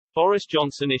Boris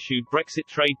Johnson issued Brexit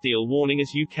trade deal warning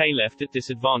as UK left at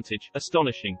disadvantage.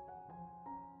 Astonishing.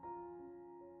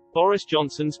 Boris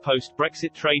Johnson's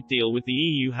post-Brexit trade deal with the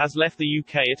EU has left the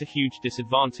UK at a huge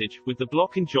disadvantage, with the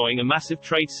bloc enjoying a massive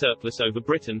trade surplus over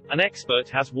Britain, an expert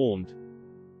has warned.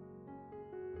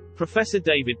 Professor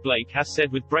David Blake has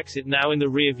said with Brexit now in the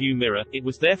rear-view mirror, it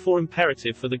was therefore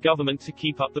imperative for the government to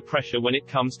keep up the pressure when it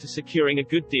comes to securing a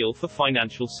good deal for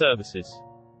financial services.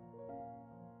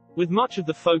 With much of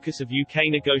the focus of UK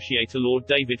negotiator Lord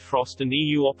David Frost and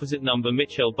EU opposite number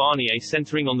Michel Barnier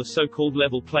centering on the so-called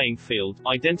level playing field,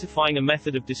 identifying a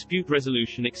method of dispute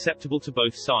resolution acceptable to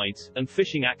both sides, and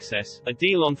fishing access, a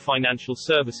deal on financial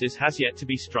services has yet to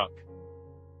be struck.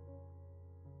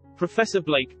 Professor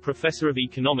Blake, Professor of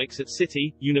Economics at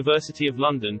City, University of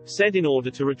London, said in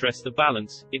order to redress the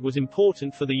balance, it was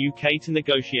important for the UK to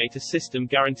negotiate a system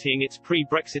guaranteeing its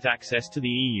pre-Brexit access to the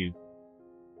EU.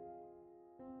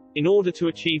 In order to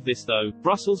achieve this though,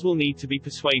 Brussels will need to be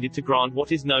persuaded to grant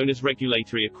what is known as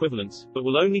regulatory equivalence, but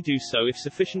will only do so if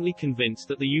sufficiently convinced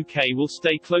that the UK will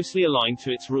stay closely aligned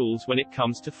to its rules when it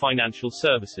comes to financial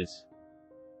services.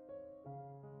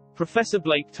 Professor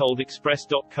Blake told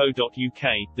Express.co.uk,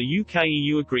 the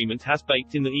UK-EU agreement has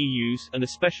baked in the EU's, and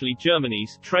especially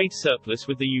Germany's, trade surplus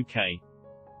with the UK.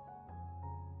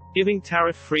 Giving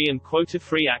tariff-free and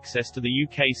quota-free access to the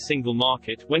UK's single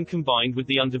market, when combined with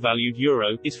the undervalued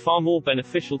euro, is far more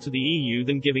beneficial to the EU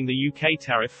than giving the UK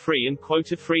tariff-free and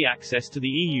quota-free access to the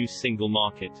EU's single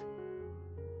market.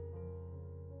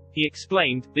 He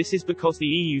explained, this is because the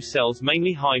EU sells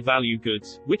mainly high-value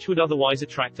goods, which would otherwise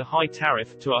attract a high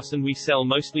tariff, to us, and we sell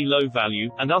mostly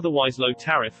low-value, and otherwise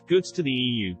low-tariff, goods to the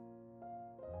EU.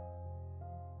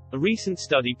 A recent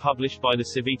study published by the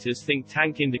Civitas think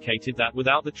tank indicated that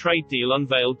without the trade deal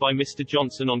unveiled by Mr.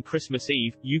 Johnson on Christmas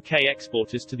Eve, UK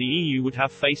exporters to the EU would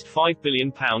have faced £5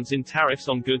 billion in tariffs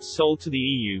on goods sold to the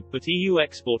EU, but EU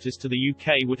exporters to the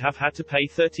UK would have had to pay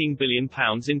 £13 billion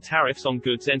in tariffs on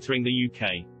goods entering the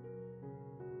UK.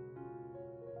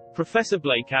 Professor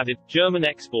Blake added, German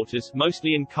exporters,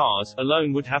 mostly in cars,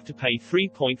 alone would have to pay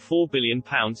 £3.4 billion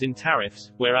in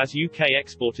tariffs, whereas UK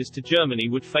exporters to Germany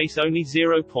would face only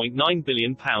 £0.9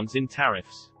 billion in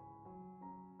tariffs.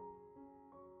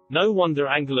 No wonder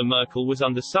Angela Merkel was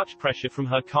under such pressure from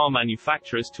her car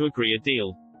manufacturers to agree a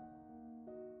deal.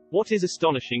 What is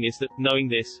astonishing is that, knowing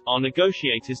this, our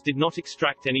negotiators did not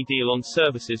extract any deal on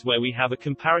services where we have a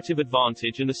comparative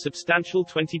advantage and a substantial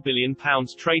 £20 billion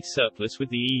trade surplus with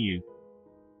the EU.